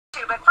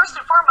to. But first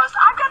and foremost,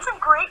 I've got some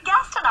great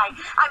guests tonight.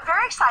 I'm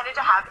very excited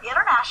to have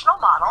international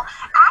model,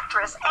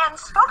 actress, and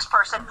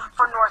spokesperson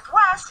for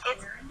Northwest.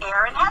 It's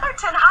Erin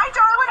Heatherton. Hi,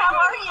 darling. How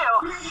are you?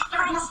 You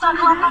ready to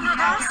snuggle up under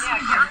this? Yeah,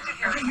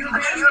 Are you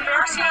a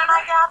Bears fan,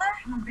 I gather?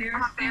 I'm a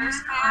Bears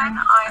fan.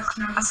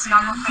 I'm a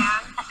Snuggle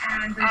fan.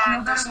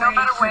 And there's no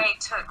better way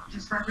to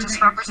just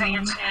represent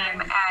your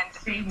team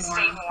and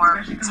stay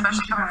warm,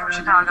 especially coming from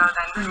Chicago,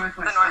 than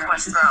the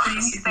Northwest Throw.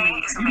 This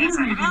thing is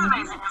amazing. It is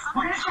amazing, isn't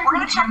it? We're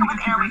going to check in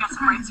with Erin. We got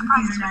some great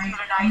surprises for you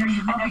tonight.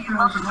 I know you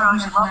love the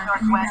throws, you love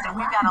Northwest, and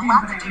we've got a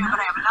lot to do, but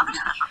I have another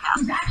special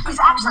guest who's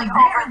actually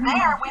over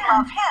there. We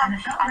love him,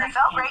 and it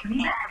felt great.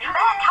 Anthony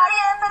Beck. Hi,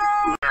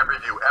 Anthony.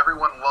 Review.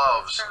 Everyone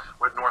loves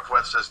what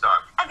Northwest has done.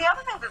 And the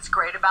other thing that's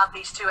great about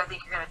these two, I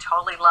think you're going to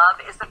totally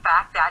love, is the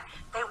fact that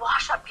they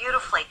wash up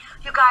beautifully.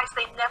 You guys,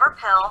 they never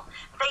pill.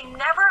 They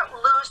never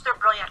lose their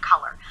brilliant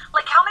color.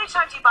 Like, how many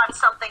times you bought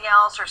something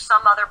else or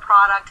some other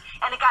product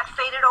and it got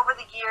faded over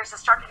the years, it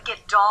started to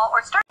get dull, or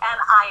it started. And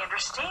I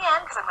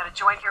understand, because I'm going to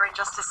join here in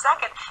just a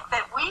second,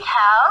 that we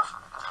have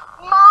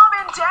Mom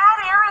and Dad,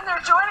 Erin.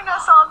 They're joining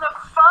us on the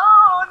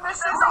phone. This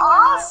is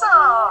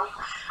awesome.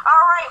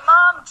 All right,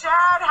 Mom,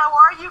 Dad, how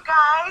are you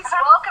guys?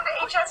 Welcome to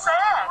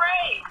HSN.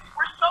 Great.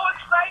 We're so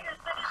excited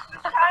that it's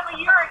this time of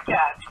year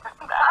again.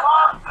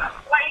 Love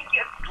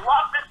blankets.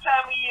 Love this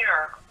time of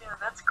year. Yeah,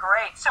 that's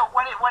great. So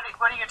what are you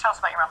going to tell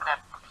us about your mom and dad?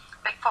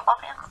 Big football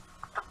fans?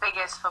 The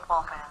biggest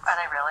football fans. Are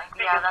they really?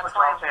 Yeah, that's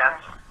why I'm here.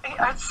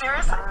 Are you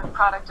serious? I'm a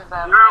product of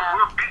them.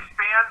 We're big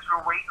fans.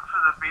 We're waiting for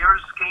the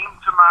Bears game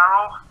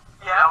tomorrow.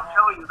 Yeah. And I'll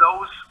tell you,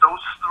 those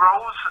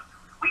throws,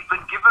 we've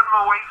been giving them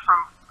away for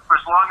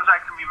as long as I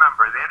can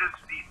remember. That is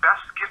the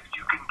best gift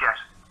you can get.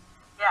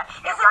 Yeah.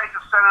 You guys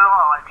have said it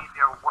all. I mean,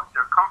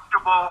 they're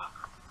comfortable.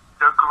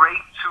 They're great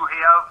to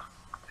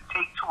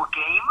take to a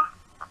game.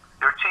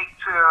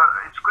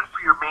 It's good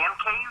for your man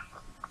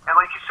cave. And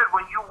like you said,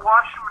 when you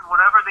wash them and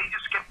whatever, they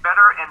just get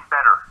better and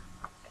better.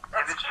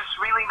 And it's just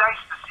really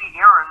nice to see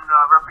Erin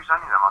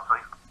representing them, I'll tell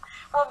you.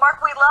 Well,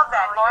 Mark, we love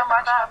that. Oh, More you're the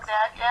much best. of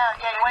that. Yeah.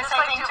 You want to say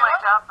anything to my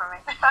him? job for me.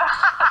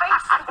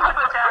 Thanks.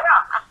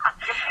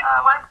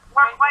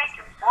 More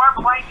blankets. More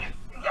blankets.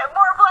 Yeah,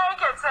 more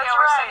blankets. That's Yeah,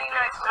 we're right. sitting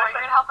next door.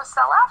 You're gonna help us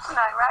sell out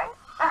tonight, right?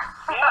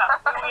 Yeah,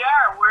 we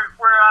are.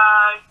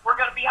 We're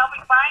going to be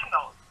helping find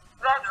those.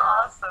 That's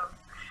awesome.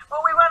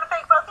 Well, we want to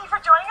thank both of you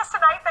for joining us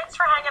tonight. Thanks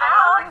for hanging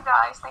Hello, out. you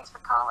guys. Thanks for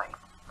calling.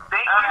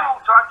 Thank you.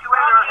 Talk to you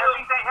later.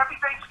 Happy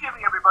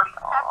Thanksgiving, everybody.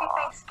 Happy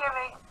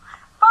Thanksgiving.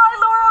 Bye,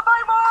 Laura.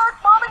 Bye, Mark.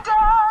 Mom and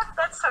Dad.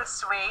 That's so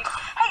sweet.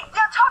 Hey,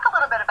 now talk a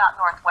little bit about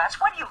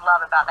Northwest. What do you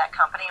love about that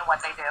company and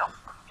what they do?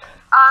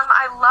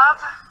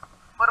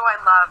 What do I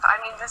love?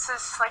 I mean, this is,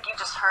 like you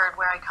just heard,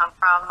 where I come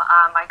from.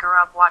 I grew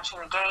up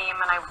watching the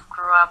game, and I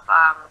grew up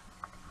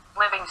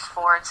living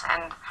sports,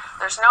 and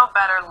there's no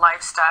better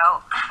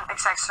lifestyle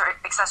accessory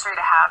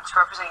to have to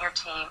represent your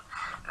team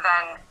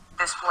than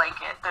this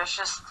blanket. There's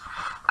just,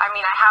 I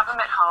mean, I have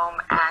them at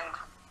home, and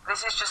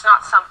this is just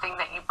not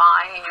something that you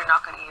buy and you're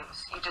not going to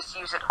use. You just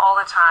use it all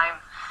the time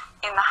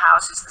in the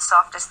house. It's the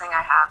softest thing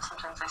I have.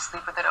 Sometimes I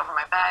sleep with it over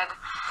my bed,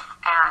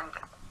 and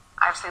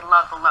I absolutely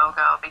love the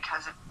logo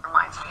because it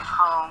reminds me of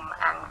home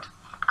and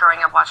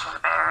growing up watching the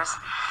Bears.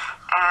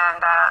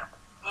 And,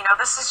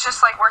 this is just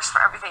like works for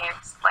everything.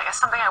 It's like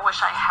something I wish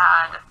I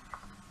had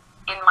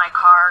in my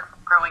car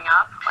growing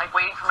up, like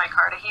waiting for my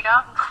car to heat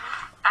up.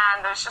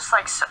 And there's just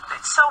like,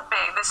 it's so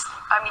big. This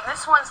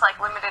one's like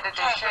limited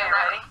edition.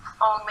 Ready?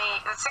 Only,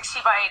 it's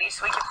 60 by 80,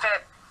 so we can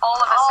fit all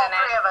of us All in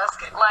it. three of us.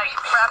 Like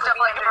wrapped up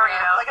like a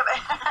burrito. Like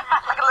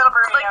a little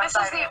burrito. Like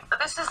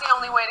this is the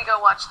only way to go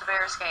watch the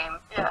Bears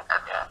game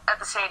at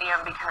the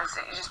stadium, because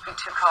it'd just be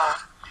too cold.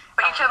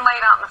 But you can lay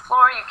it out on the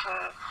floor. You can,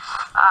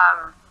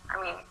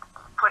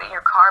 put it in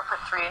your car.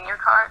 Put 3 in your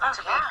car to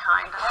be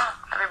kind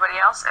to everybody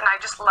else. And I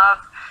just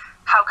love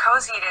how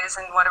cozy it is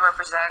and what it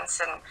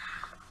represents. And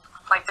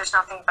like, there's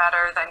nothing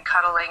better than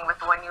cuddling with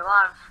the one you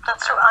love.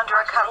 That's true. Under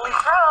a cuddly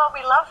throw.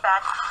 We love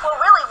that. Well,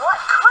 really, what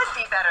could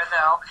be better,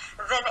 though,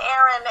 than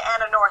Erin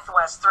and a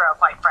Northwest throw,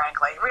 quite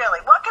frankly?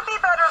 Really, what could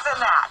be better than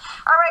that?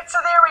 All right,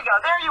 so there we go.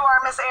 There you are,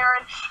 Miss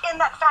Erin, in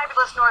that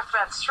fabulous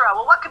Northwest throw.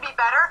 Well, what could be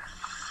better?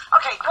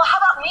 Okay, well, how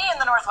about me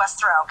in the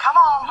Northwest throw? Come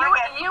on, bring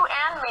it. You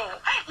and me.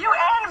 You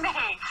and me.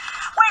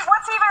 Wait,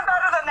 what's even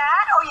better than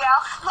that? Oh, yeah.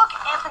 Look,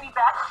 Anthony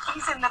Beck,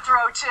 he's in the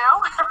throw, too.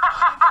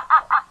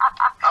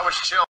 I was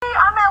chill.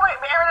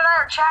 Erin and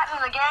I are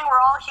chatting in the gang. We're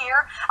all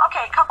here.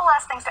 Okay, a couple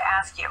last things to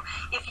ask you.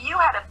 If you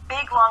had a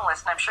big, long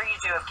list, and I'm sure you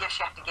do, of gifts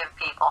you have to give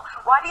people,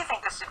 why do you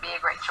think this would be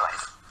a great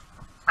choice?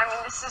 I mean,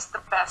 this is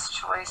the best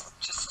choice.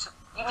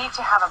 You need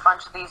to have a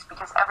bunch of these,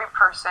 because every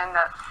person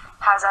that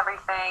has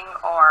everything,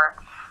 or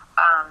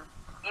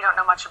you don't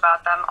know much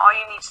about them, all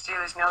you need to do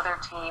is know their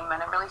team,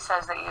 and it really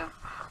says that you've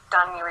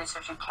done your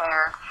research, you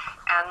care,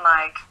 and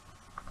like,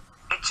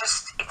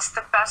 it's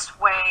the best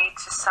way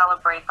to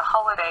celebrate the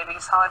holiday,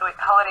 because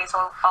holidays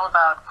are all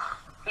about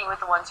being with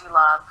the ones you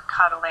love,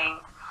 cuddling,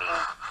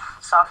 being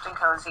soft and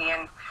cozy,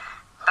 and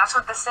that's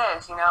what this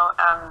is,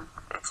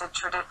 it's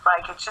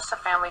it's just a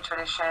family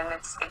tradition.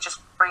 It just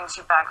brings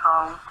you back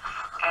home,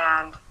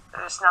 And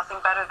there's nothing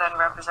better than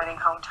representing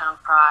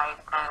hometown pride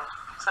and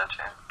So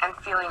true. and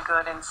feeling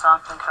good and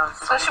soft and cozy.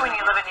 Especially when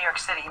you live in New York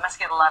City. You must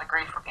get a lot of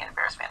grief for being a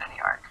Bears fan in New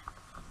York.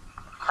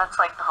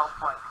 That's like the whole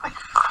point.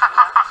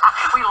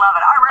 We love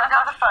it. All right, we're going to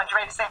go to the phone. You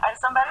ready to say hi to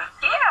somebody?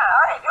 Yeah.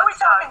 All right, who are we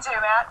talking to,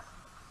 Matt?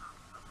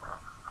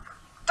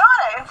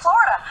 Donna in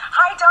Florida.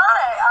 Hi,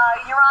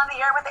 Donna. You're on the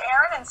air with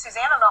Erin and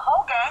Suzanne and the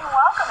whole gang.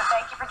 Welcome, and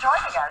thank you for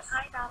joining us.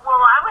 Hi, Donna. Well,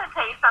 I'm going to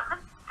tell you something.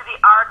 To the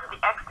R, to the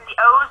X, to the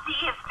OZ,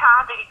 it's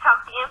time to get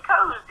comfy and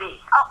cozy.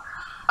 Oh,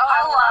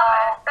 I love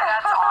it.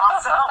 That's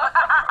awesome.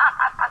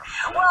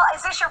 Well,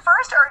 is this your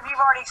first, or have you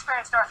already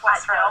experienced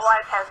Northwest No, throws?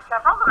 I've had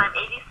several, and I'm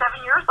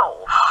 87 years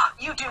old.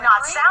 You do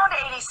not sound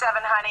 87,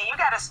 honey. You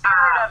got a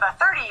spirit of a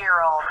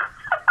 30-year-old.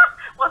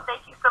 Well,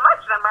 thank you so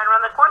much. I'm right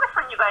around the corner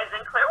from you guys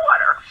in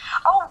Clearwater.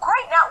 Oh,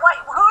 great. Now, wait,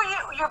 who are you?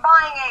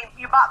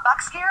 You bought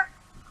Bucks gear?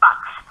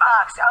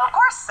 Bucks. Oh, of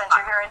course, since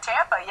you're here in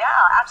Tampa. Yeah,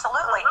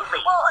 absolutely.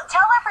 Well,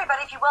 tell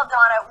everybody, if you will,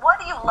 Donna, what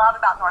do you love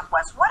about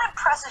Northwest? What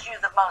impresses you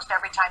the most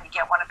every time you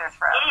get one of their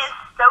throws? It is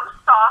so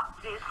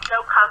soft. It is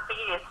so comfy.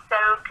 It is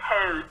so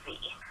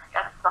cozy.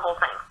 That's the whole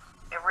thing.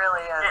 It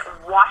really And is.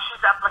 it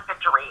washes up like a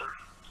dream.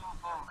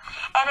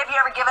 And have you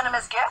ever given them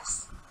as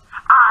gifts?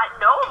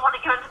 No, I want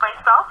to give it to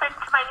myself and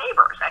to my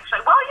neighbors,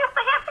 actually. Well, yes,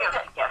 I have given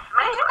it. Yes,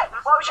 my You did.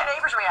 neighbors. What was your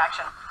neighbor's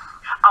reaction?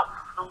 Oh,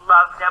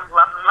 love them,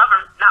 love them, love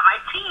them. Not my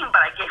team,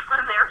 but I gave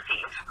them their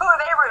team. Who are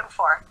they rooting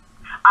for?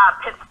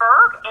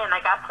 Pittsburgh, and I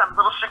got some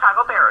little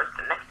Chicago Bears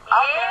next to me. Oh,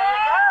 there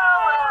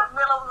you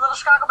go. Little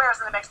Chicago Bears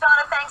in the mix.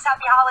 Donna, thanks.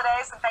 Happy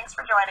holidays, and thanks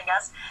for joining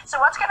us. So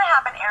what's going to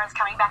happen? Erin's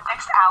coming back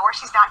next hour.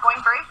 She's not going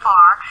very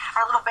far.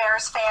 Our little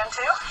Bears fan,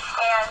 too.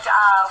 And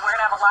we're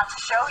going to have a lot to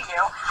show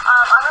you.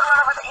 I'm going to run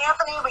over to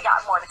Anthony. We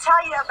got more to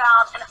tell you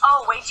about. And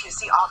oh, wait till you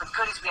see all the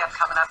goodies we have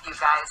coming up, you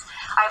guys.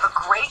 I have a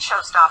great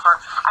showstopper.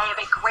 I have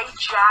a great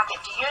jacket.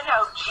 Do you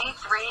know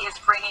G3 is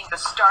bringing the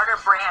Starter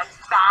brand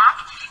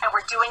back? And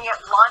we're doing it,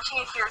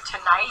 launching it here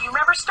tonight. You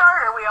remember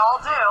Starter, we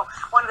all do.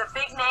 One of the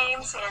big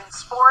names in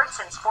sports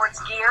and sports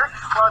gear.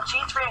 Well,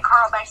 G3 and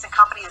Carl Banks and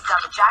Company has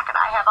done the jacket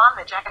I have on,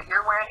 the jacket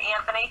you're wearing,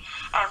 Anthony,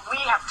 and we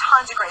have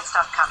tons of great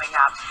stuff coming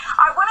up.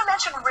 I want to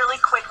mention really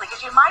quickly,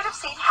 because you might have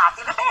seen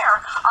Happy the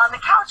Bear on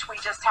the couch we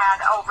just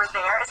had over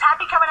there. Is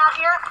Happy coming out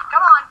here?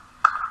 Come on.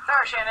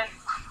 There, Shannon.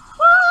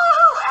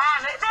 Woo!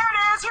 And there it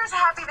is. Here's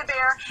Happy the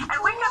Bear. And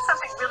we've got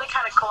something really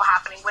kind of cool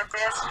happening with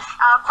this.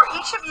 For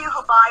each of you who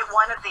buy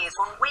one of these,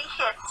 when we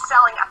hit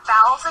selling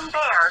 1,000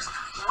 bears,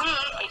 we,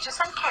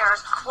 HSN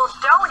Cares, will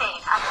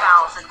donate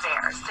 1,000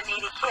 bears to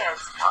needy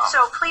kids. Wow. So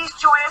please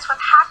join us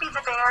with Happy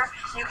the Bear.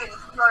 You can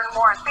learn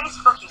more on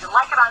Facebook. You can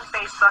like it on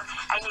Facebook.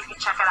 And you can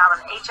check it out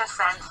on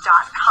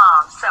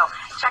hsn.com. So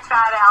check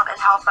that out and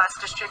help us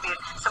distribute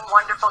some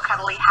wonderful,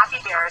 cuddly, happy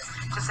bears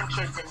to some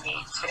kids in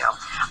need, too.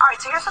 All right,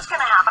 so here's what's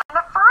going to happen.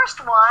 The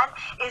first one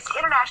is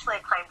internationally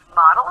acclaimed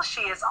model.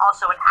 She is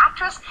also an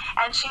actress,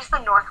 and she's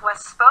the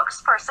Northwest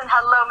spokesperson.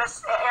 Hello,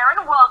 Miss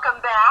Erin. Welcome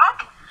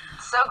back.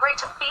 So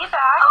great to be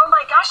back. Oh,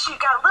 my gosh, you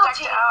got a little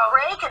teeny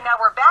break, and now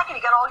we're back, and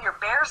you got all your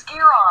Bears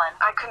gear on.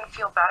 I couldn't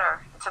feel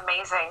better. It's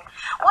amazing.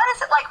 What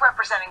is it like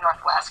representing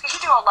Northwest? Because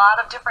you do a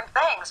lot of different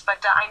things, but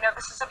I know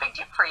this is a big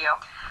deal for you.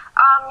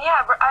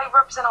 Yeah, I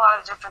represent a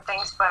lot of different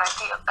things, but I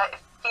feel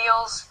it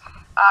feels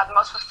the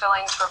most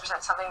fulfilling to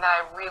represent something that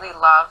I really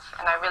love,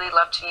 and I really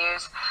love to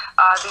use.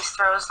 These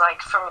throws,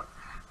 like from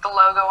the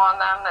logo on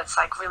them, that's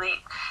like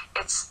really,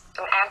 it's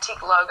an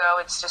antique logo.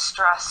 It's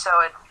distressed, so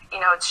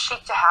it's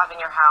chic to have in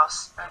your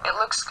house. It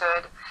looks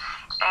good,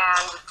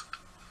 and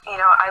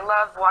I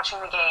love watching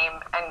the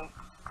game and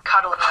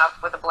cuddling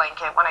up with a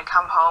blanket when I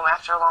come home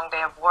after a long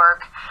day of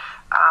work.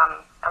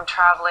 I'm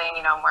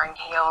traveling, I'm wearing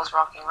heels,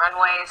 walking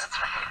runways,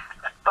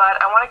 but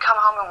I want to come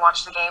home and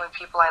watch the game with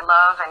people I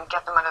love and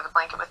get them under the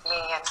blanket with me,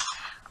 and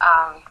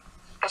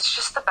it's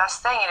just the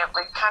best thing, and it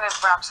kind of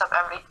wraps up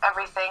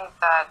everything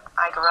that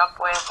I grew up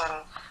with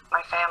and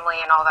my family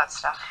and all that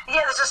stuff.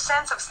 Yeah, there's a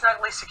sense of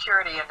snuggly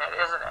security in it,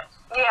 isn't it?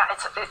 Yeah,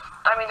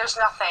 there's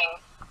nothing,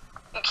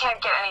 you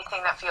can't get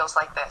anything that feels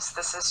like this.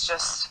 This is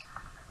just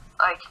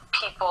like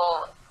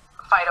people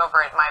fight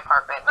over it in my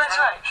apartment. That's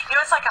right.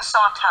 It's like a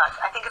soft hug.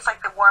 I think it's like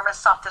the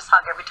warmest, softest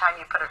hug every time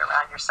you put it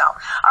around yourself.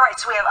 All right,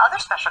 so we have other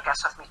special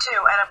guests with me,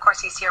 too. And, of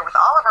course, he's here with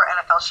all of our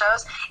NFL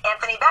shows.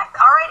 Anthony Beck.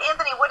 All right,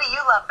 Anthony, what do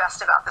you love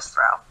best about this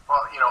throw?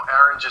 Well,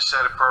 Erin just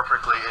said it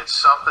perfectly. It's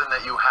something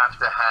that you have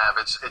to have.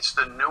 It's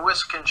the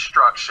newest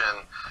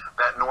construction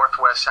that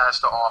Northwest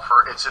has to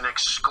offer. It's an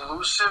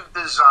exclusive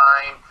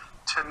design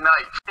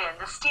tonight. Been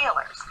the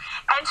Steelers.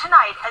 And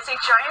tonight, as a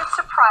giant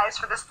surprise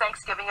for this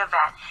Thanksgiving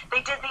event,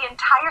 they did the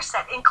entire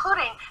set,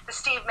 including the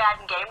Steve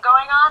Madden game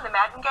going on, the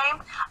Madden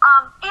game,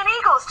 in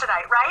Eagles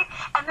tonight, right?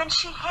 And then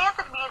she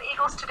handed me an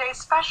Eagles Today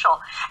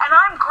special. And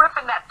I'm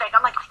gripping that thing.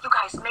 I'm like, you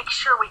guys, make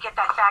sure we get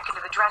that back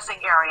into the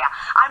dressing area.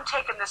 I'm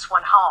taking this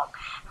one home.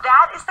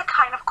 That is the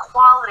kind of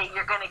quality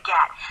you're going to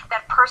get.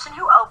 That person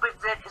who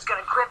opens it is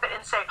going to grip it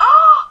and say,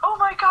 oh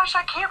my gosh,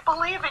 I can't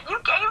believe it. You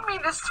gave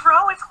me this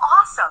throw. It's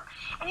awesome.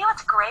 And you know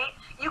what's great?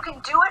 You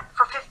can do it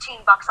for $15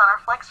 on our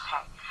flex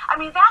pay. I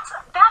mean, that's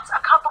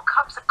a couple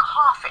cups of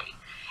coffee.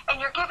 and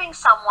you're giving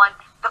someone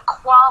the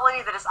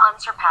quality that is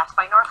unsurpassed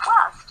by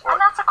Northwest. And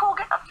that's a cool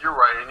gift. You're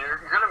right, and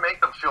you're going to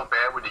make them feel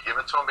bad when you give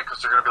it to them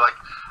because they're going to be like,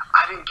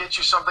 I didn't get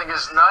you something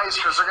as nice,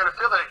 because they're going to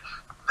feel that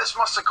this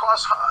must have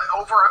cost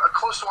over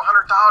close to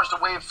 $100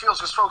 the way it feels.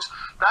 Because folks,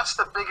 that's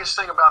the biggest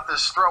thing about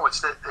this throw.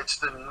 It's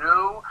the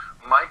new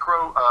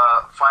micro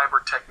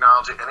fiber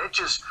technology, and it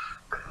just,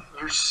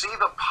 you see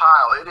the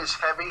pile. It is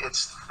heavy.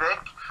 It's thick.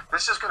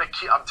 This is going to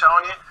keep. I'm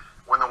telling you,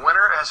 when the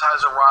winter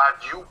has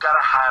arrived, you got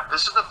to have.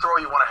 This is the throw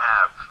you want to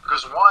have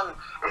because one,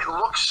 it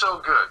looks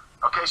so good.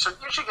 Okay, so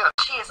you should get a.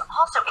 She is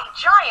also a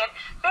giant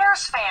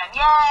Bears fan.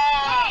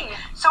 Yay!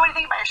 So what do you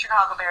think about your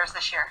Chicago Bears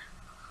this year?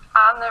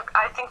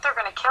 I think they're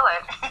going to kill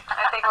it.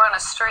 I think we're on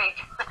a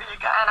streak. There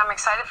you go. And I'm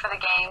excited for the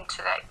game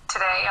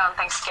today on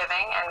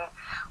Thanksgiving. And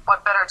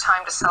what better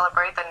time to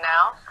celebrate than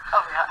now?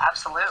 Oh, yeah,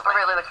 absolutely. We're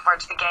really looking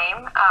forward to the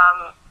game.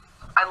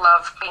 I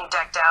love being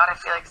decked out. I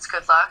feel like it's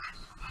good luck.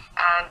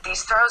 And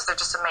these throws, they're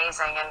just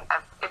amazing.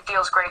 And it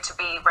feels great to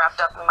be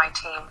wrapped up in my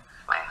team,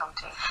 my home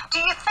team.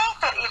 Do you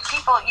think that if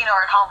people, are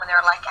at home and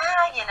they're like,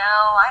 I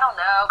don't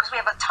know, because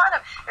we have a ton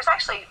of, there's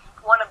actually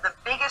one of the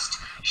biggest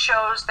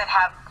shows that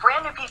have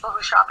brand new people who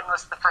shopping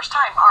list the first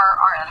time are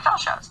our NFL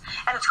shows.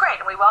 And it's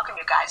great, and we welcome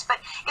you guys. But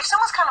if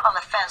someone's kind of on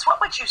the fence, what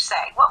would you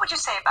say? What would you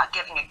say about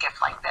giving a gift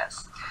like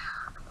this?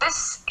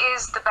 This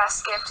is the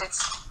best gift.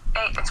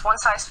 It's one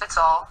size fits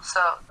all,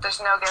 so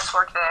there's no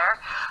guesswork there.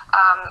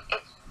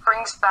 It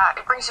brings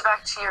you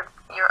back to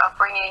your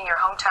upbringing, your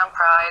hometown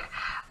pride.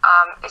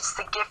 It's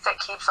the gift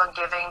that keeps on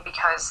giving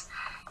because,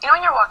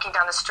 when you're walking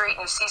down the street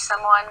and you see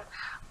someone,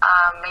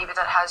 maybe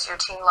that has your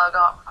team logo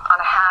on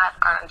a hat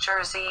or on a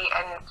jersey,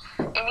 and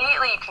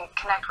immediately you can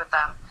connect with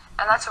them.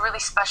 And that's a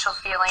really special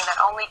feeling that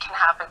only can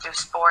happen through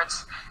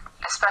sports,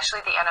 especially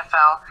the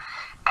NFL.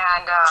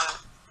 And,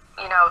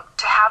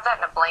 to have that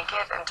in a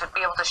blanket and to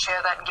be able to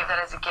share that and give that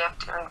as a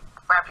gift and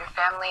wrap your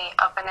family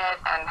up in it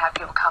and have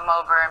people come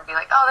over and be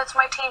like, oh, that's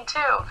my team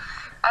too.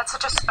 That's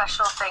such a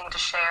special thing to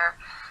share.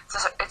 It's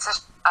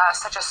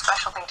such a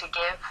special thing to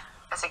give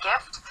as a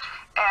gift.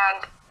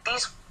 And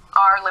these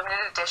are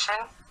limited edition.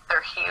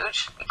 They're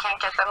huge. You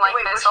can't get them like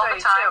this all the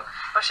time.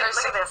 Look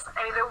at this.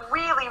 I mean, they're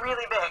really,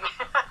 really big.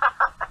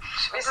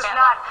 This is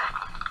not.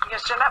 You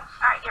guys stand up.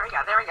 All right, here we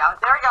go. There we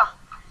go.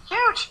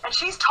 Huge. And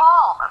she's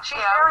tall.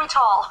 She's very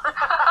tall. All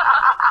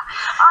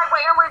right,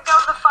 wait, I'm going to go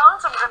to the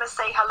phones. I'm going to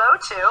say hello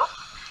to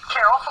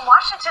Carol from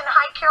Washington.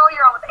 Hi, Carol.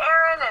 You're on with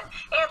Erin and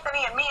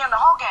Anthony and me and the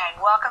whole gang.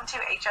 Welcome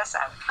to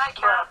HSN. Hi,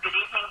 Carol. Well, good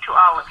evening to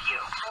all of you.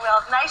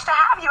 Well, nice to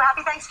have you.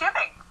 Happy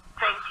Thanksgiving.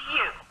 Same to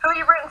you. Who are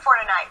you rooting for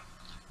tonight?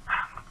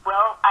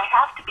 Well, I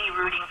have to be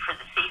rooting for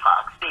the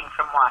Seahawks, being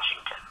from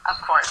Washington. Of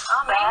course.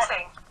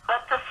 Amazing.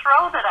 But the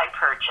throw that I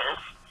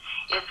purchased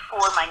is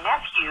for my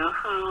nephew,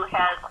 who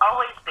has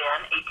always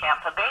been a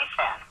Tampa Bay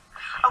fan.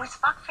 Oh, he's a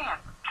Buck fan.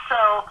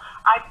 So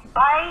I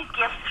buy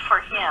gifts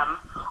for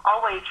him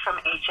always from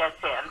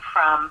HSN,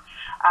 from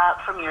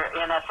your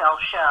NFL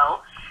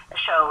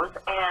shows,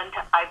 and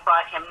I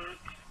bought him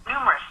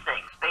numerous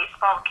things,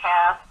 baseball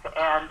caps,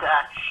 and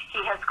he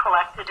has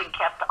collected and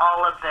kept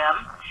all of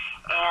them.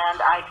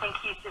 And I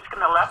think he's just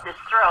going to love this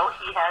throw.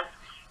 He has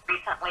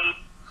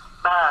recently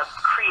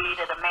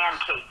created a man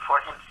cave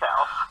for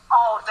himself.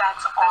 Oh,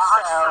 that's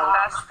awesome. So,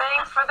 Best thing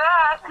for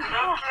that.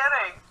 No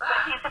kidding.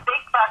 But he's a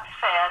big Bucks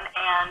fan,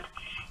 and,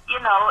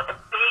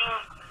 being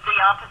the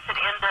opposite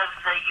end of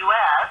the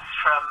U.S.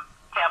 from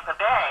Tampa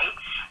Bay,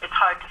 it's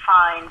hard to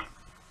find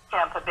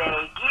Tampa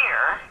Bay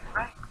gear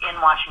in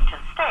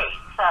Washington State.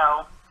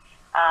 So,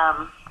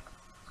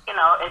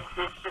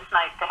 it's just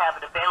nice to have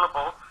it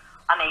available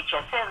on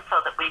HSN so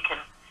that we can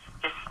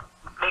just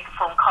make a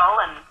phone call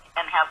and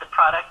have the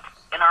product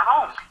in our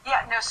home.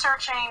 Yeah, no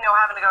searching, no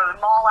having to go to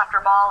mall after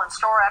mall and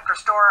store after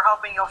store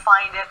hoping you'll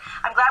find it.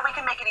 I'm glad we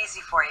can make it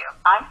easy for you.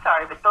 I'm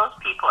sorry, but those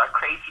people are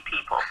crazy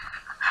people.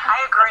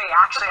 I agree.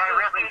 Actually, I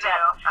really do.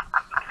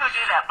 Who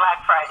do that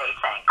Black Friday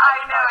thing?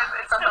 I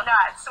know, it's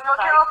nuts. Well,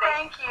 Carol,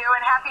 thank you,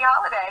 and happy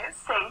holidays.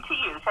 Same to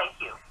you.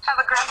 Thank you. Have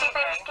a great evening.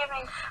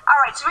 Thanksgiving. All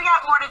right, so we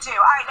got more to do.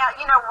 All right,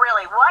 now,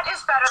 really, what is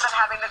better than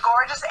having the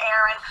gorgeous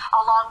Erin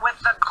along with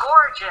the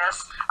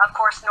gorgeous, of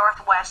course,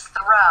 Northwest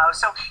throw?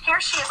 So here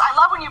she is. I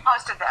love when you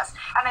posted this,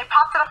 and they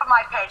popped it up on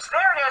my page.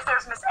 There it is.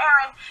 There's Miss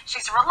Erin.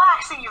 She's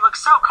relaxing. You look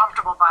so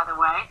comfortable, by the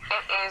way.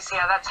 It is,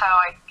 yeah, that's how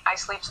I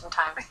sleep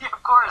sometimes. Yeah,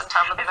 of course. On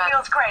top of the It bed.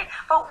 feels great.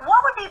 But what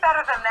would be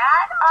better than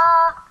that?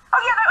 Oh,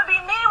 yeah, that would be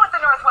me with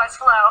the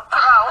Northwest throw.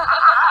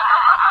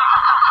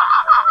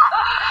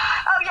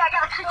 Oh, yeah, I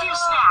got a few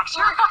snacks.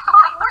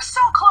 We're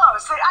so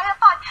close. They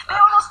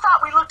almost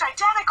thought we looked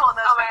identical in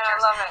those Oh, man, I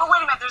pictures. love it. But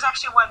wait a minute, there's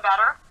actually one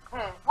better.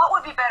 What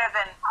would be better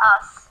than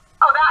us?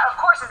 Oh, that,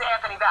 of course, is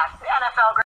Anthony Beck, the NFL